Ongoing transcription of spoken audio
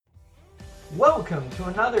Welcome to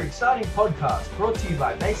another exciting podcast brought to you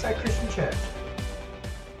by Bayside Christian Church.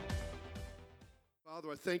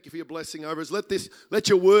 Father, I thank you for your blessing over us. Let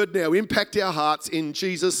your word now impact our hearts in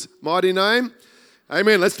Jesus' mighty name.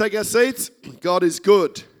 Amen. Let's take our seats. God is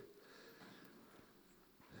good.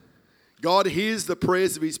 God hears the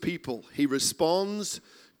prayers of his people. He responds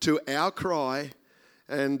to our cry,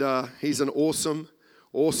 and he's an awesome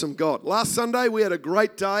God. Last Sunday, we had a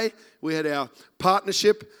great day. We had our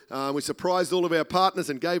partnership. We surprised all of our partners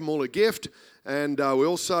and gave them all a gift. And we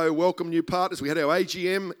also welcomed new partners. We had our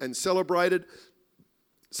AGM and celebrated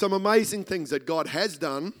some amazing things that God has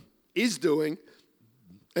done, is doing,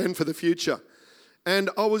 and for the future. And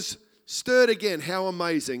I was stirred again how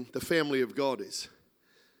amazing the family of God is.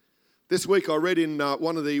 This week I read in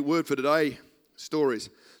one of the Word for Today stories.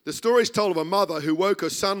 The story is told of a mother who woke her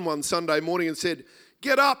son one Sunday morning and said,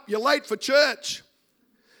 "Get up, you're late for church."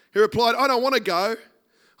 He replied, "I don't want to go.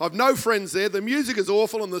 I've no friends there. The music is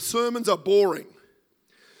awful and the sermons are boring."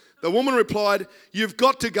 The woman replied, "You've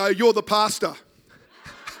got to go, you're the pastor."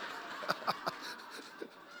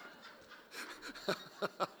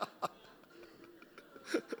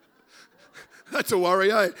 That's a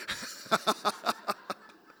worry, eh?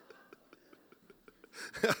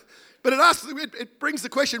 But it brings the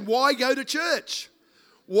question, why go to church?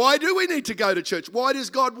 Why do we need to go to church? Why does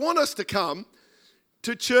God want us to come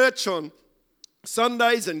to church on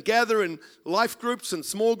Sundays and gather in life groups and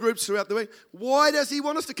small groups throughout the week? Why does he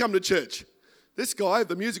want us to come to church? This guy,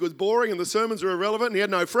 the music was boring and the sermons were irrelevant and he had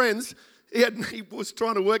no friends. He was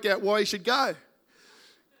trying to work out why he should go.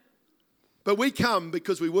 But we come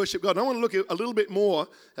because we worship God. And I want to look a little bit more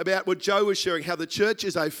about what Joe was sharing, how the church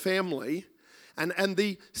is a family and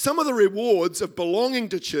some of the rewards of belonging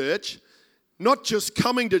to church. Not just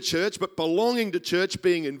coming to church, but belonging to church,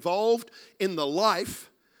 being involved in the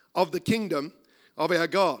life of the kingdom of our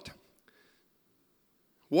God.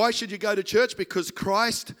 Why should you go to church? Because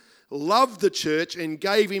Christ loved the church and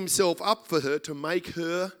gave himself up for her to make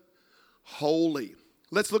her holy.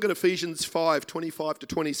 Let's look at Ephesians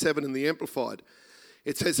 5:25-27 in the Amplified.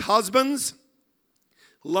 It says, "Husbands,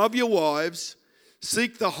 love your wives,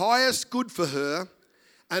 seek the highest good for her,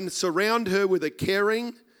 and surround her with a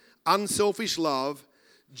caring, unselfish love,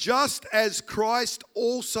 just as Christ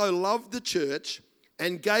also loved the church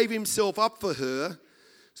and gave himself up for her,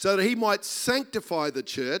 so that he might sanctify the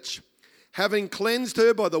church, having cleansed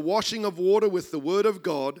her by the washing of water with the word of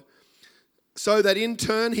God, so that in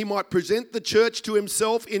turn he might present the church to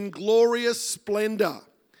himself in glorious splendor,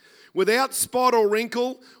 without spot or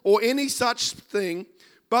wrinkle or any such thing,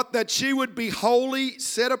 but that she would be holy,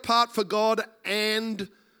 set apart for God, and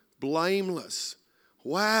blameless."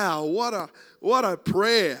 Wow, what a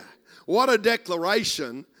prayer. What a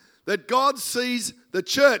declaration that God sees the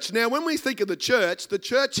church. Now, when we think of the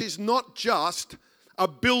church is not just a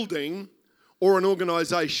building or an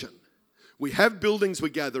organisation. We have buildings we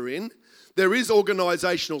gather in. There is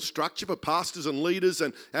organisational structure for pastors and leaders,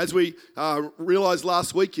 and as we realised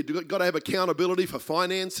last week, you've got to have accountability for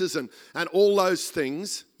finances and all those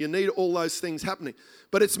things. You need all those things happening.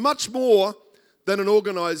 But it's much more than an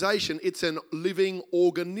organisation. It's a living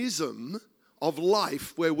organism of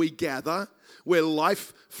life where we gather, where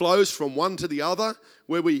life flows from one to the other,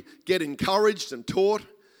 where we get encouraged and taught.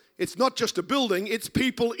 It's not just a building, it's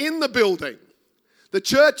people in the building. The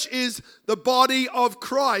church is the body of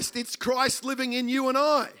Christ. It's Christ living in you and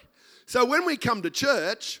I. So when we come to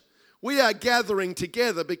church, we are gathering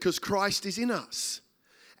together because Christ is in us.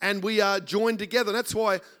 And we are joined together. That's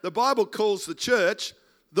why the Bible calls the church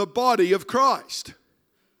the body of Christ.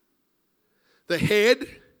 The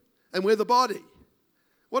head, and we're the body.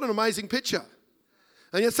 What an amazing picture.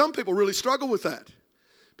 And yet some people really struggle with that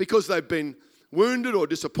because they've been wounded or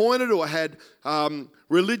disappointed or had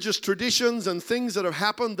religious traditions and things that have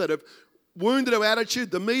happened that have wounded our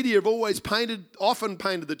attitude. The media have often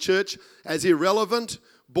painted the church as irrelevant,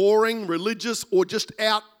 boring, religious, or just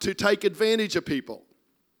out to take advantage of people.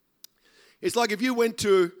 It's like if you went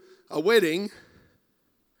to a wedding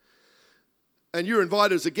and you're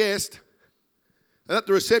invited as a guest, and at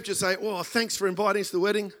the reception say, "Oh, thanks for inviting us to the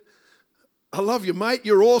wedding. I love you, mate.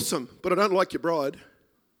 You're awesome, but I don't like your bride."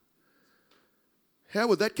 How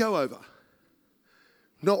would that go over?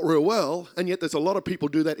 Not real well, and yet there's a lot of people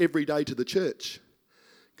do that every day to the church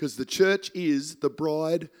because the church is the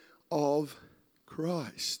bride of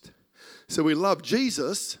Christ. So we love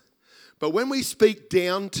Jesus, but when we speak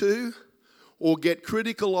down to or get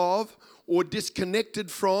critical of or disconnected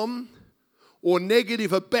from or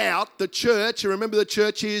negative about the church, and remember the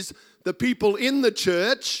church is the people in the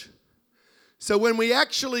church, So when we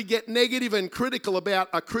actually get negative and critical about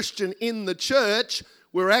a Christian in the church,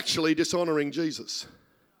 we're actually dishonoring Jesus.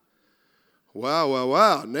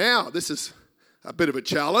 Wow. Now, this is a bit of a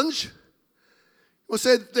challenge. Well,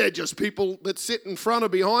 said they're just people that sit in front or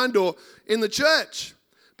behind or in the church.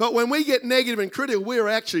 But when we get negative and critical, we're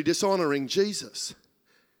actually dishonoring Jesus.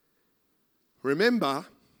 Remember,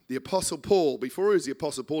 the Apostle Paul, before he was the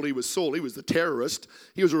Apostle Paul, he was Saul. He was the terrorist.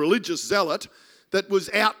 He was a religious zealot that was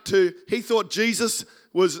he thought Jesus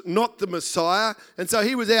was not the Messiah. And so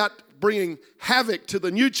he was out bringing havoc to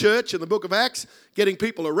the new church in the book of Acts, getting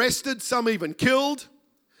people arrested, some even killed.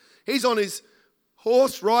 He's on his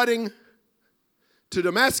horse riding to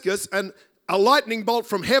Damascus, and a lightning bolt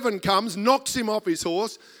from heaven comes, knocks him off his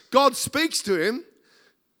horse. God speaks to him,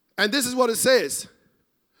 and this is what it says.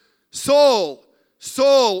 Saul,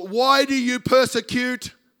 Saul, why do you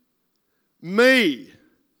persecute me?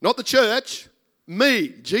 Not the church,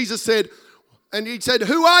 me. Jesus said, and he said,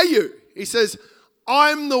 who are you? He says,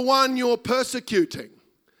 I'm the one you're persecuting.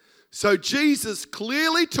 So Jesus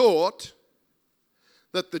clearly taught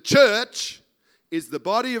that the church is the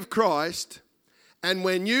body of Christ, and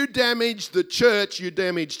when you damage the church, you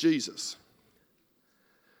damage Jesus.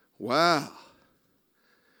 Wow.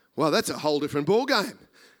 Well, that's a whole different ballgame.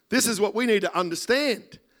 This is what we need to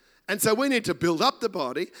understand. And so we need to build up the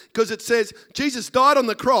body, because it says Jesus died on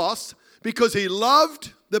the cross because he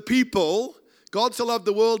loved the people. God so loved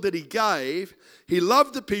the world that he gave. He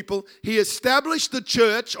loved the people. He established the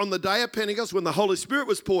church on the day of Pentecost when the Holy Spirit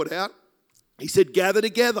was poured out. He said, gather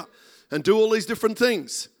together and do all these different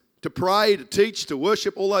things, to pray, to teach, to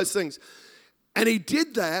worship, all those things. And he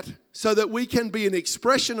did that so that we can be an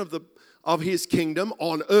expression of his kingdom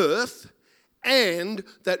on earth, and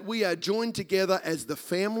that we are joined together as the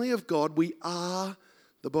family of God. We are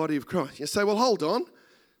the body of Christ. You say, well, hold on.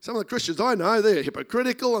 Some of the Christians I know, they're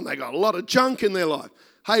hypocritical and they got a lot of junk in their life.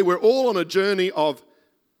 Hey, we're all on a journey of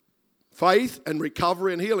faith and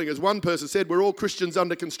recovery and healing. As one person said, we're all Christians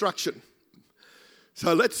under construction.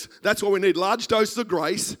 So that's why we need large doses of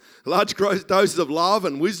grace, large doses of love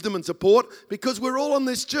and wisdom and support, because we're all on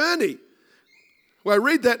this journey. Well, I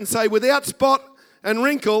read that and say, without spot and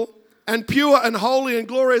wrinkle and pure and holy and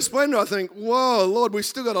glorious splendor, I think, whoa, Lord, we've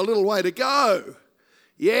still got a little way to go.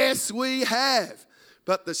 Yes, we have.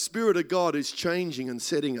 But the Spirit of God is changing and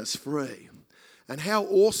setting us free. And how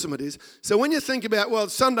awesome it is. So when you think about, well,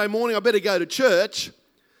 Sunday morning, I better go to church,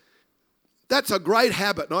 that's a great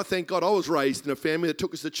habit. And I thank God I was raised in a family that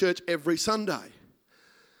took us to church every Sunday.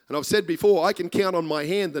 And I've said before, I can count on my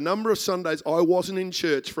hand the number of Sundays I wasn't in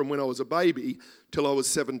church from when I was a baby till I was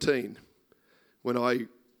 17, when I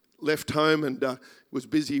left home and was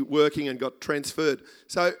busy working and got transferred.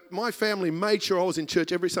 So my family made sure I was in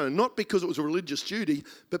church every Sunday, not because it was a religious duty,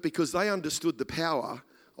 but because they understood the power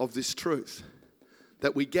of this truth,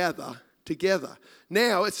 that we gather together.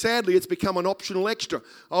 Now, sadly, it's become an optional extra.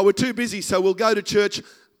 Oh, we're too busy, so we'll go to church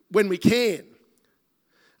when we can.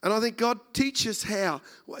 And I think God teaches how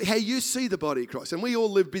you see the body of Christ. And we all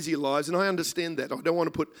live busy lives, and I understand that. I don't want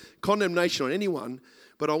to put condemnation on anyone,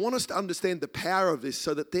 but I want us to understand the power of this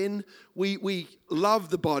so that then we love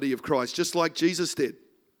the body of Christ, just like Jesus did.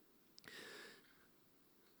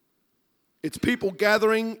 It's people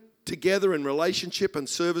gathering together in relationship and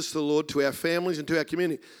service to the Lord, to our families and to our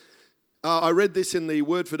community. I read this in the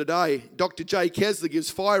Word for Today. Dr. J. Kessler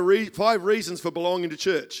gives five reasons for belonging to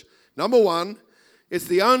church. Number one, it's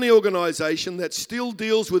the only organisation that still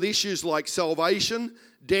deals with issues like salvation,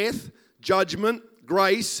 death, judgment,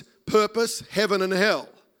 grace, purpose, heaven and hell.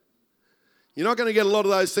 You're not going to get a lot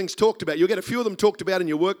of those things talked about. You'll get a few of them talked about in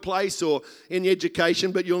your workplace or in your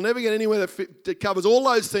education, but you'll never get anywhere that covers all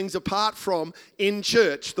those things apart from in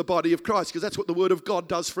church, the body of Christ, because that's what the Word of God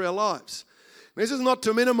does for our lives. And this is not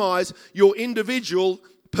to minimise your individual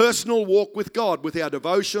personal walk with God, with our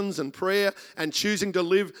devotions and prayer and choosing to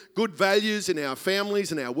live good values in our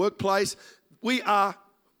families and our workplace. We are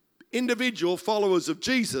individual followers of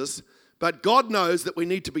Jesus, but God knows that we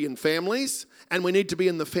need to be in families and we need to be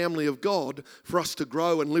in the family of God for us to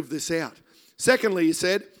grow and live this out. Secondly, he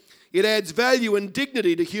said, it adds value and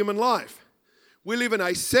dignity to human life. We live in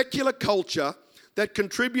a secular culture that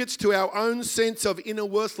contributes to our own sense of inner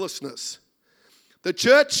worthlessness. The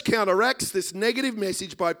church counteracts this negative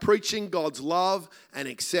message by preaching God's love and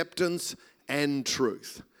acceptance and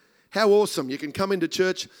truth. How awesome. You can come into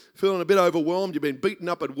church feeling a bit overwhelmed. You've been beaten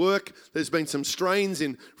up at work. There's been some strains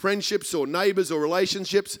in friendships or neighbours or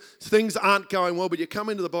relationships. Things aren't going well, but you come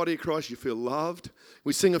into the body of Christ, you feel loved.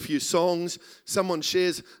 We sing a few songs. Someone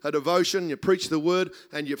shares a devotion. You preach the word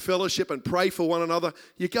and you fellowship and pray for one another.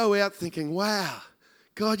 You go out thinking, wow,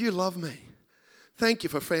 God, you love me. Thank you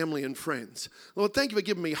for family and friends. Lord, thank you for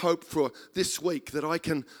giving me hope for this week, that I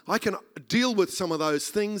can deal with some of those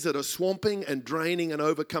things that are swamping and draining and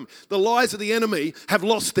overcome. The lies of the enemy have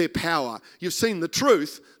lost their power. You've seen the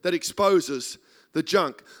truth that exposes the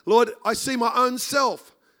junk. Lord, I see my own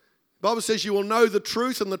self. The Bible says you will know the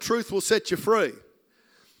truth and the truth will set you free.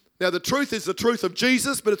 Now, the truth is the truth of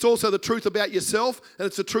Jesus, but it's also the truth about yourself, and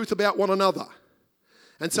it's the truth about one another.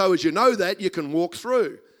 And so as you know that, you can walk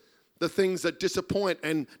through the things that disappoint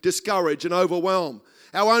and discourage and overwhelm.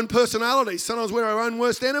 Our own personalities, sometimes we're our own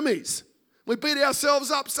worst enemies. We beat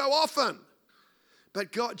ourselves up so often.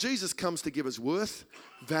 But Jesus comes to give us worth,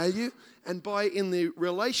 value, and in the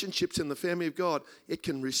relationships in the family of God, it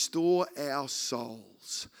can restore our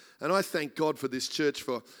souls. And I thank God for this church,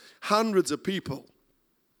 for hundreds of people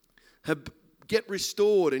get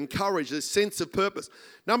restored, encouraged, a sense of purpose.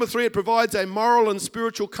 Number 3, it provides a moral and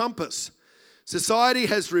spiritual compass. Society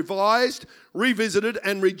has revised, revisited,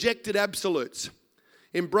 and rejected absolutes,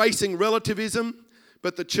 embracing relativism,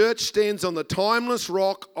 but the church stands on the timeless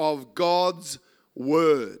rock of God's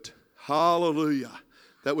Word. Hallelujah.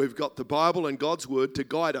 That we've got the Bible and God's Word to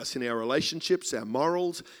guide us in our relationships, our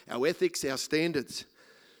morals, our ethics, our standards.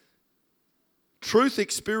 Truth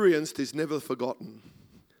experienced is never forgotten.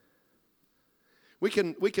 We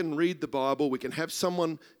can read the Bible, we can have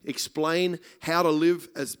someone explain how to live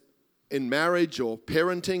as in marriage or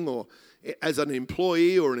parenting or as an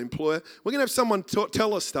employee or an employer. We can have someone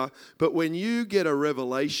tell us stuff, but when you get a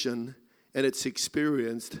revelation and it's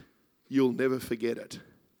experienced, you'll never forget it.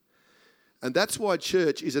 And that's why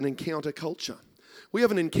church is an encounter culture. We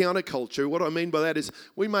have an encounter culture. What I mean by that is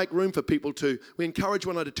we make room for people we encourage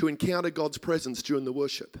one another to encounter God's presence during the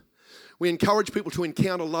worship. We encourage people to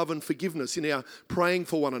encounter love and forgiveness in our praying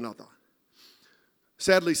for one another.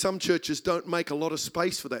 Sadly, some churches don't make a lot of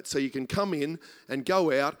space for that. So you can come in and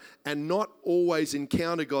go out and not always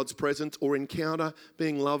encounter God's presence or encounter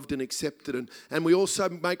being loved and accepted. And we also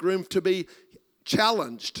make room to be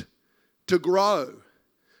challenged, to grow,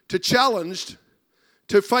 to challenged,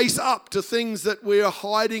 to face up to things that we are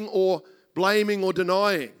hiding or blaming or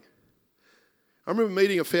denying. I remember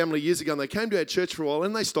meeting a family years ago and they came to our church for a while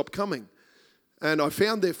and they stopped coming. And I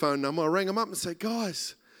found their phone number. I rang them up and said,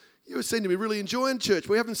 guys, you seem to be really enjoying church.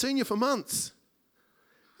 We haven't seen you for months.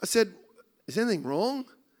 I said, is anything wrong?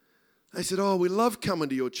 They said, we love coming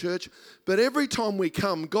to your church, but every time we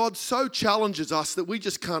come, God so challenges us that we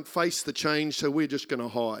just can't face the change, so we're just going to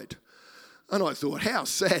hide. And I thought, how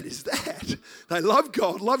sad is that? They love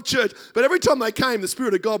God, love church, but every time they came, the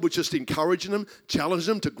Spirit of God was just encouraging them,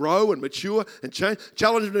 challenging them to grow and mature and change,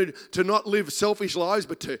 challenging them to not live selfish lives,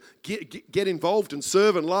 but to get involved and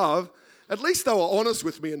serve and love. At least they were honest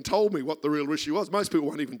with me and told me what the real issue was. Most people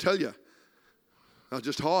won't even tell you. They'll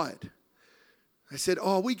just hide. They said,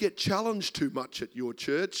 we get challenged too much at your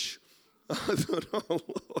church. I thought, Lord.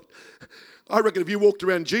 I reckon if you walked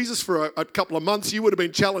around Jesus for a couple of months, you would have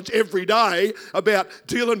been challenged every day about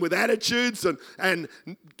dealing with attitudes and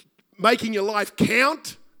making your life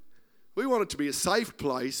count. We want it to be a safe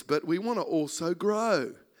place, but we want to also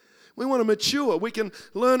grow. We want to mature. We can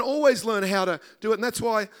always learn how to do it. And that's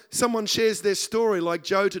why someone shares their story like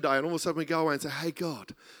Joe today. And all of a sudden we go away and say, hey,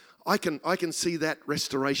 God, I can see that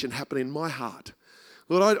restoration happen in my heart.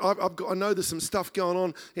 Lord, I know there's some stuff going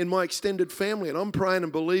on in my extended family. And I'm praying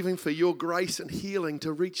and believing for your grace and healing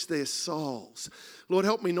to reach their souls. Lord,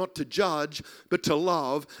 help me not to judge, but to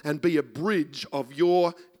love and be a bridge of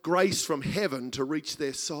your grace from heaven to reach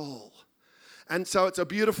their soul. And so it's a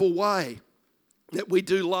beautiful way that we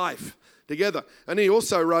do life together. And he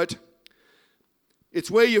also wrote,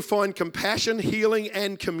 it's where you find compassion, healing,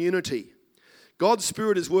 and community. God's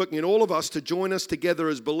Spirit is working in all of us to join us together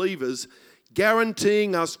as believers,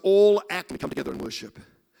 guaranteeing us all to come together and worship.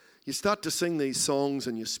 You start to sing these songs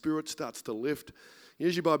and your spirit starts to lift.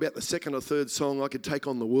 Usually by about the second or third song, I could take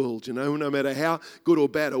on the world, no matter how good or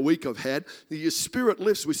bad a week I've had. Your spirit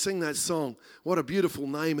lifts, we sing that song. What a beautiful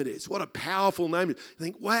name it is. What a powerful name it is. You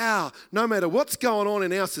think, wow, no matter what's going on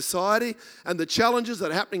in our society and the challenges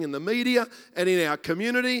that are happening in the media and in our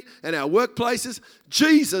community and our workplaces,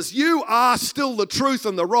 Jesus, you are still the truth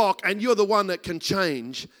and the rock, and you're the one that can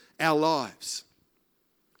change our lives.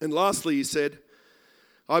 And lastly, he said,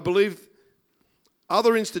 I believe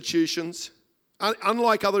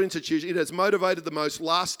unlike other institutions, it has motivated the most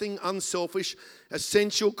lasting, unselfish,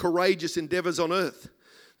 essential, courageous endeavours on earth.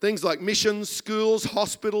 Things like missions, schools,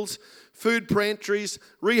 hospitals, food pantries,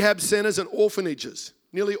 rehab centres and orphanages.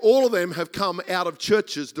 Nearly all of them have come out of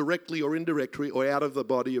churches directly or indirectly or out of the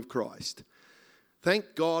body of Christ.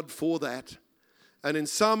 Thank God for that. and in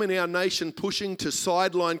some in our nation pushing to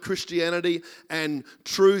sideline Christianity and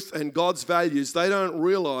truth and God's values, they don't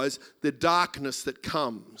realize the darkness that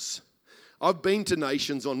comes. I've been to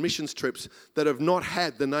nations on missions trips that have not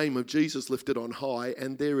had the name of Jesus lifted on high,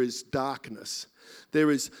 and there is darkness. There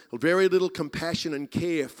is very little compassion and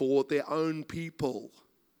care for their own people.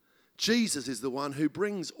 Jesus is the one who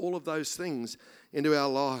brings all of those things into our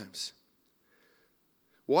lives.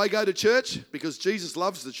 Why go to church? Because Jesus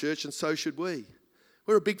loves the church, and so should we.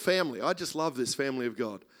 We're a big family. I just love this family of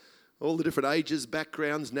God. All the different ages,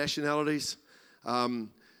 backgrounds, nationalities,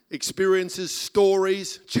 experiences,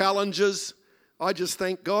 stories, challenges. I just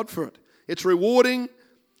thank God for it. It's rewarding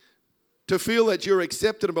to feel that you're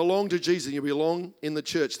accepted and belong to Jesus and you belong in the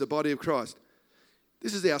church, the body of Christ.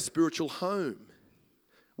 This is our spiritual home.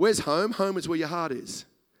 Where's home? Home is where your heart is.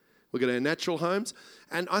 We've got our natural homes.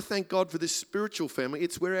 And I thank God for this spiritual family.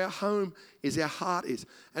 It's where our home is, our heart is.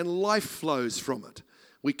 And life flows from it.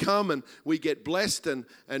 We come and we get blessed and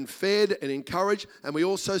fed and encouraged, and we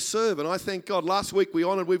also serve. And I thank God. Last week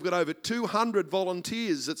we've got over 200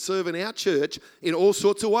 volunteers that serve in our church in all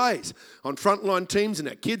sorts of ways. On frontline teams in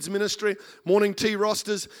our kids ministry, morning tea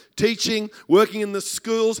rosters, teaching, working in the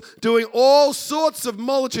schools, doing all sorts of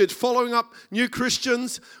multitudes, following up new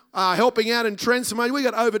Christians, helping out in transformation. We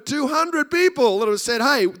got over 200 people that have said,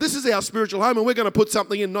 hey, this is our spiritual home and we're going to put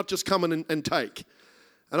something in, not just come in and take.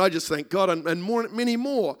 And I just thank God, and many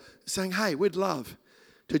more saying, hey, we'd love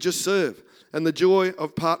to just serve, and the joy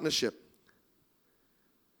of partnership.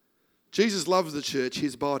 Jesus loves the church,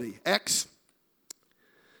 his body. Acts.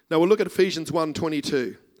 Now we'll look at Ephesians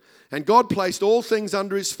 1:22. And God placed all things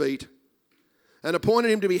under his feet and appointed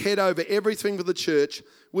him to be head over everything for the church,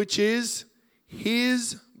 which is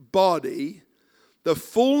his body, the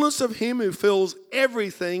fullness of him who fills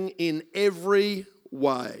everything in every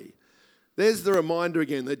way. There's the reminder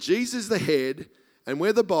again that Jesus is the head and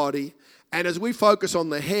we're the body. And as we focus on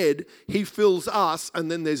the head, he fills us, and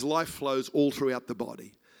then there's life flows all throughout the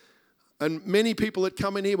body. And many people that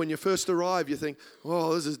come in here, when you first arrive, you think,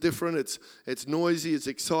 oh, this is different. It's noisy, it's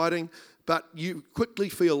exciting. But you quickly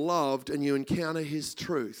feel loved and you encounter his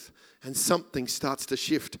truth. And something starts to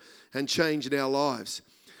shift and change in our lives.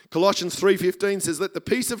 Colossians 3:15 says, let the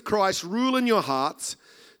peace of Christ rule in your hearts,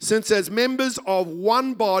 since as members of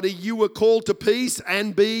one body you were called to peace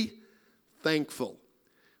and be thankful.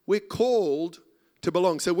 We're called to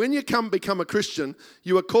belong. So when you become a Christian,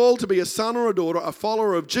 you are called to be a son or a daughter, a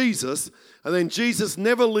follower of Jesus, and then Jesus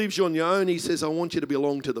never leaves you on your own. He says, I want you to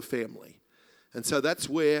belong to the family. And so that's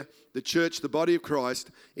where the church, the body of Christ,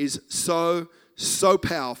 is so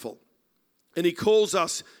powerful. And he calls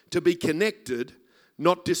us to be connected,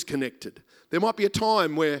 not disconnected. There might be a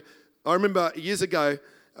time where, I remember years ago,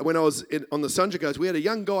 when I was on the Sunday Coast, we had a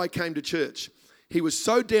young guy came to church. He was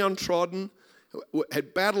so downtrodden,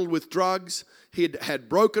 had battled with drugs, he had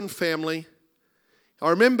broken family. I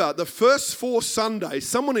remember the first 4 Sundays,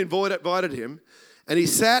 someone invited him, and he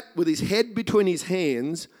sat with his head between his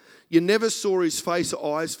hands. You never saw his face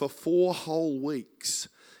or eyes for 4 whole weeks.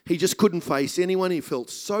 He just couldn't face anyone. He felt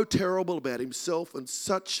so terrible about himself and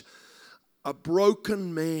such a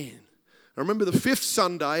broken man. I remember the 5th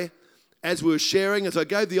Sunday, as we were sharing, as I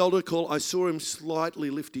gave the altar call, I saw him slightly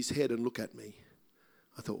lift his head and look at me.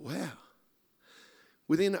 I thought, wow.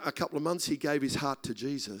 Within a couple of months, he gave his heart to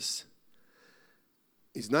Jesus.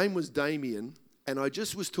 His name was Damien, and I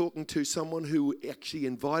just was talking to someone who actually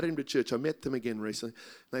invited him to church. I met them again recently.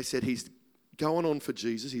 And they said he's going on for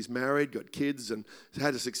Jesus. He's married, got kids, and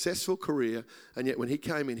had a successful career. And yet when he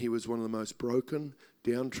came in, he was one of the most broken,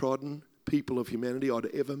 downtrodden people of humanity I'd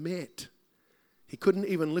ever met. He couldn't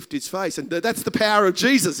even lift his face. And that's the power of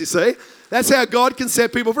Jesus, you see. That's how God can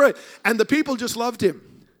set people free. And the people just loved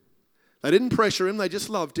him. They didn't pressure him. They just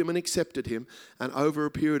loved him and accepted him. And over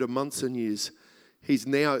a period of months and years,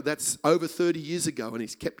 that's over 30 years ago, and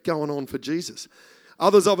he's kept going on for Jesus.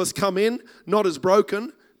 Others of us come in, not as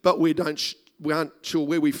broken, but we aren't sure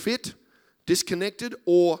where we fit, disconnected,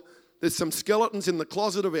 or there's some skeletons in the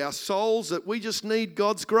closet of our souls that we just need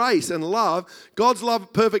God's grace and love. God's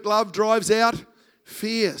love, perfect love, drives out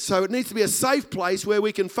fear. So it needs to be a safe place where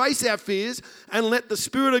we can face our fears and let the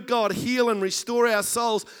Spirit of God heal and restore our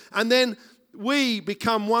souls. And then we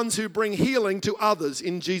become ones who bring healing to others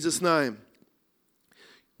in Jesus' name.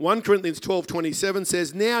 1 Corinthians 12:27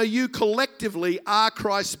 says, now you collectively are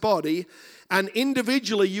Christ's body, and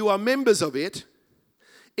individually you are members of it,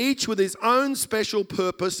 each with his own special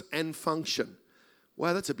purpose and function.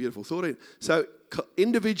 Wow, that's a beautiful thought. So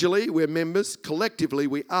individually we're members, collectively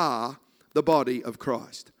we are the body of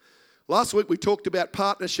Christ. Last week we talked about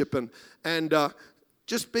partnership and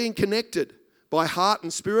just being connected. by heart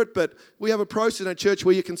and spirit, but we have a process in our church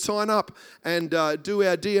where you can sign up and do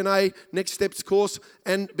our DNA Next Steps course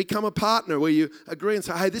and become a partner where you agree and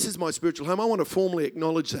say, hey, this is my spiritual home. I want to formally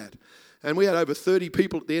acknowledge that. And we had over 30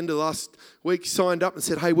 people at the end of last week signed up and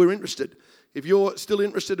said, hey, we're interested. If you're still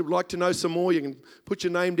interested and would like to know some more, you can put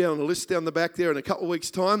your name down on the list down the back there. In a couple of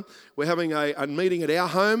weeks' time, we're having a meeting at our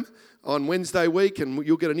home on Wednesday week, and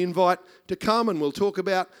you'll get an invite to come, and we'll talk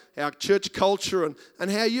about our church culture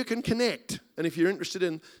and how you can connect. And if you're interested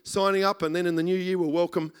in signing up, and then in the new year we'll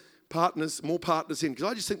welcome partners, more partners in,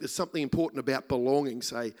 because I just think there's something important about belonging.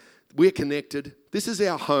 Say, we're connected, this is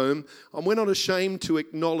our home, and we're not ashamed to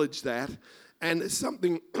acknowledge that. And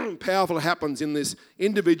something powerful happens in this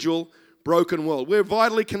individual, broken world. We're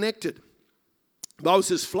vitally connected. The Bible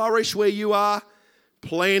says, flourish where you are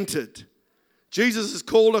planted. Jesus has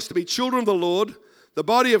called us to be children of the Lord, the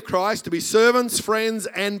body of Christ, to be servants, friends,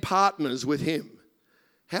 and partners with Him.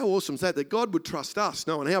 How awesome is that? That God would trust us,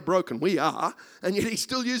 knowing how broken we are, and yet He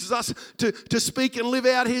still uses us to speak and live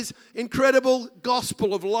out His incredible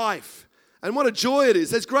gospel of life. And what a joy it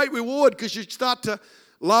is. There's great reward because you start to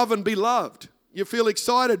love and be loved. You feel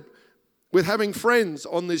excited with having friends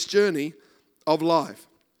on this journey of life.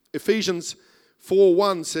 Ephesians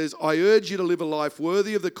 4:1 says, I urge you to live a life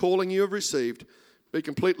worthy of the calling you have received. Be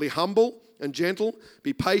completely humble and gentle.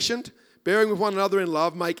 Be patient, bearing with one another in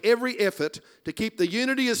love. Make every effort to keep the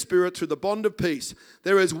unity of spirit through the bond of peace.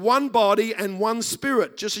 There is one body and one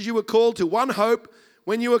spirit, just as you were called to one hope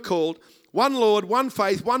when you were called, one Lord, one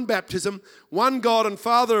faith, one baptism, one God and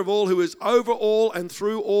Father of all, who is over all and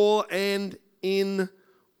through all and in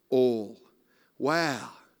all. Wow.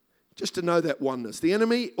 Just to know that oneness. The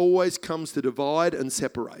enemy always comes to divide and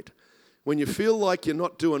separate. When you feel like you're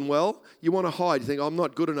not doing well, you want to hide. You think, I'm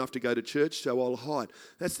not good enough to go to church, so I'll hide.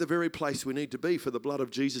 That's the very place we need to be for the blood of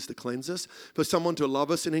Jesus to cleanse us, for someone to love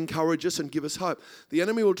us and encourage us and give us hope. The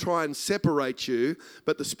enemy will try and separate you,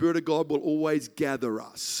 but the Spirit of God will always gather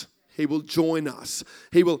us. He will join us.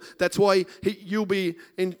 That's why you'll be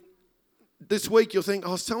in this week, you'll think,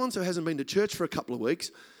 oh, so-and-so hasn't been to church for a couple of weeks.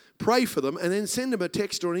 Pray for them and then send them a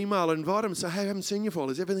text or an email and invite them and say, hey, I haven't seen you for a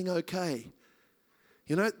while. Is everything okay?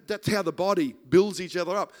 You know, that's how the body builds each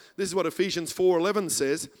other up. This is what Ephesians 4:11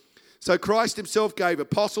 says. So Christ Himself gave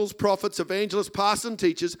apostles, prophets, evangelists, pastors and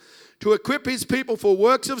teachers to equip His people for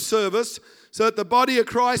works of service so that the body of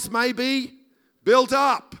Christ may be built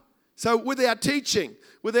up. So with our teaching,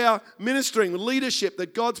 with our ministering, with leadership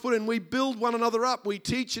that God's put in, we build one another up. We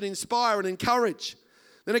teach and inspire and encourage.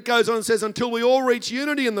 Then it goes on and says, until we all reach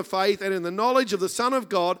unity in the faith and in the knowledge of the Son of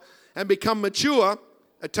God and become mature,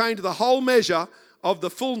 attain to the whole measure of the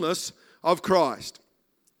fullness of Christ.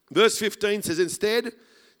 Verse 15 says, instead,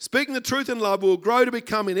 speaking the truth in love, we will grow to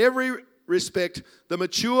become in every respect the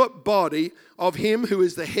mature body of Him who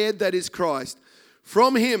is the head, that is Christ.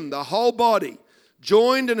 From Him, the whole body,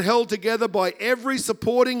 joined and held together by every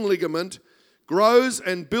supporting ligament, grows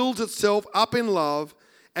and builds itself up in love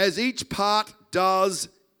as each part does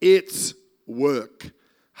its work.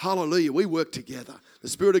 Hallelujah. We work together. The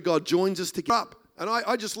Spirit of God joins us together. And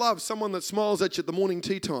I just love someone that smiles at you at the morning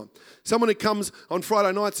tea time. Someone who comes on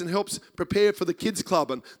Friday nights and helps prepare for the kids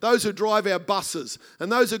club, and those who drive our buses,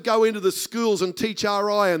 and those who go into the schools and teach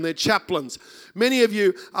RI and their chaplains. Many of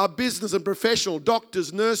you are business and professional,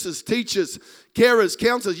 doctors, nurses, teachers, carers,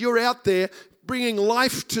 counsellors. You're out there bringing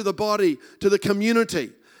life to the body, to the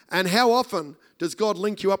community. And how often does God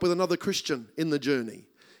link you up with another Christian in the journey?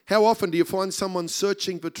 How often do you find someone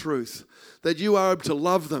searching for truth, that you are able to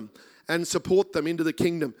love them and support them into the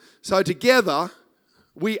kingdom? So together,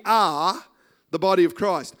 we are the body of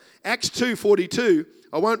Christ. Acts 2:42,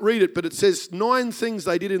 I won't read it, but it says 9 things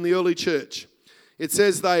they did in the early church. It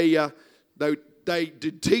says they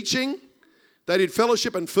did teaching, they did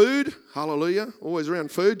fellowship and food. Hallelujah, always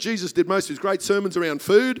around food. Jesus did most of His great sermons around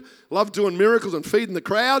food, loved doing miracles and feeding the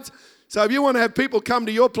crowds. So if you want to have people come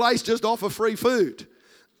to your place, just offer free food.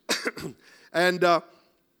 And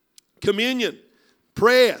communion,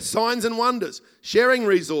 prayer, signs and wonders, sharing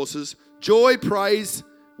resources, joy, praise,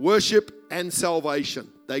 worship, and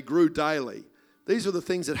salvation. They grew daily. These are the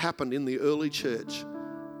things that happened in the early church.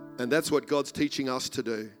 And that's what God's teaching us to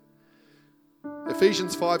do.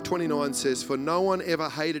 Ephesians 5:29 says, for no one ever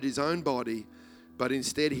hated his own body, but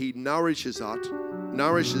instead he nourishes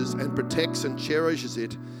and protects and cherishes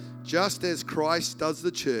it, just as Christ does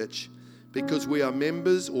the church, because we are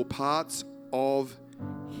members or parts of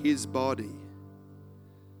His body.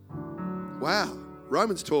 Wow.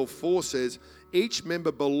 Romans 12:4 says, each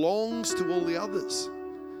member belongs to all the others.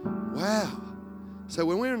 Wow. So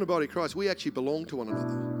when we're in the body of Christ, we actually belong to one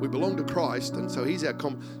another. We belong to Christ, and so He's our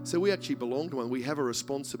so we actually belong to one. We have a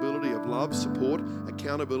responsibility of love, support,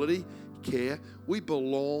 accountability, care. We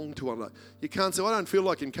belong to one another. You can't say, I don't feel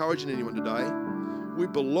like encouraging anyone today. We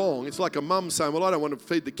belong. It's like a mum saying, well, I don't want to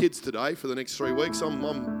feed the kids today for the next 3 weeks. I'm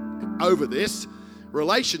over this.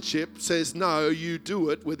 Relationship says, no, you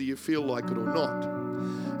do it whether you feel like it or not.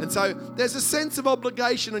 And so there's a sense of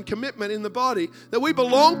obligation and commitment in the body that we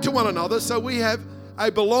belong to one another, so we have a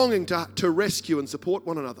belonging to rescue and support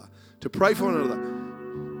one another, to pray for one another,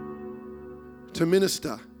 to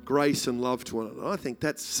minister grace and love to one another. I think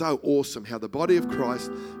that's so awesome how the body of Christ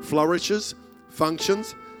flourishes,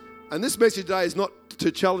 functions. And this message today is not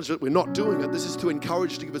to challenge that we're not doing it. This is to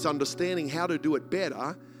encourage, to give us understanding how to do it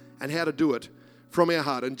better and how to do it from our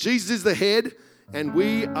heart. And Jesus is the head, and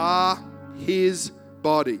we are His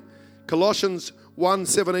body. Colossians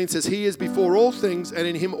 1:17 says, He is before all things, and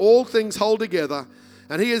in Him all things hold together.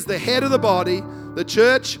 And He is the head of the body, the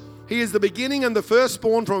church. He is the beginning and the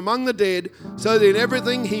firstborn from among the dead, so that in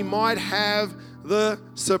everything He might have the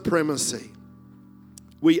supremacy.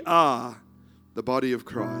 We are the body of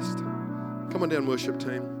Christ. Come on down, worship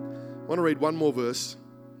team. I want to read one more verse.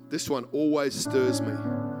 This one always stirs me.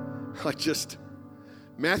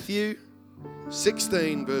 Matthew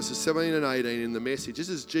 16 verses 17 and 18 in the Message. This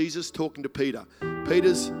is Jesus talking to Peter.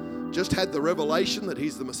 Peter's just had the revelation that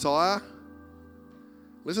he's the Messiah.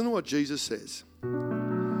 Listen to what Jesus says.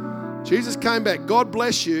 Jesus came back. God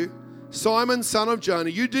bless you, Simon, son of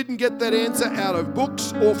Jonah. You didn't get that answer out of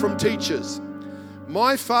books or from teachers.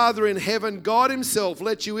 My Father in heaven, God Himself,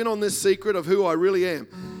 let you in on this secret of who I really am.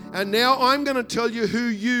 And now I'm going to tell you who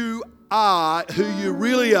you are, who you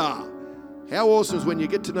really are. How awesome is when you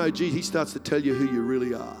get to know Jesus, He starts to tell you who you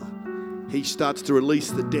really are. He starts to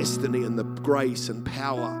release the destiny and the grace and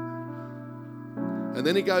power. And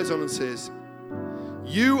then He goes on and says,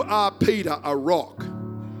 you are Peter, a rock.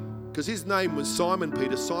 Because his name was Simon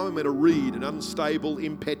Peter. Simon meant a reed, an unstable,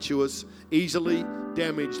 impetuous, easily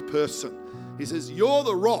damaged person. He says, you're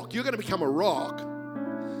the rock. You're going to become a rock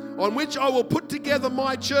on which I will put together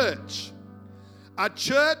my church. A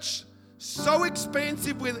church so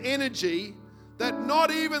expansive with energy that not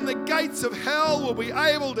even the gates of hell will be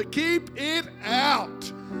able to keep it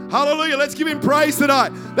out. Hallelujah. Let's give Him praise tonight.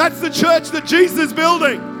 That's the church that Jesus is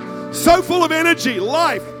building. So full of energy,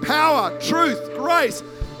 life, power, truth, grace,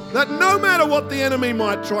 that no matter what the enemy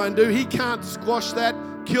might try and do, he can't squash that,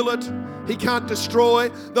 kill it. He can't destroy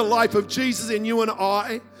the life of Jesus in you and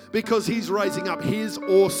I, because He's raising up His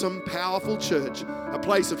awesome, powerful church, a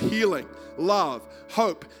place of healing, love,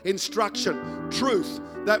 hope, instruction, truth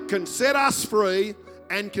that can set us free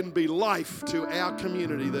and can be life to our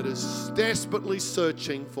community that is desperately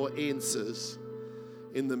searching for answers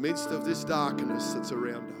in the midst of this darkness that's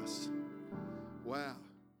around us. Wow.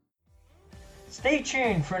 Stay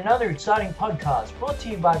tuned for another exciting podcast brought to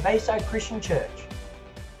you by Bayside Christian Church.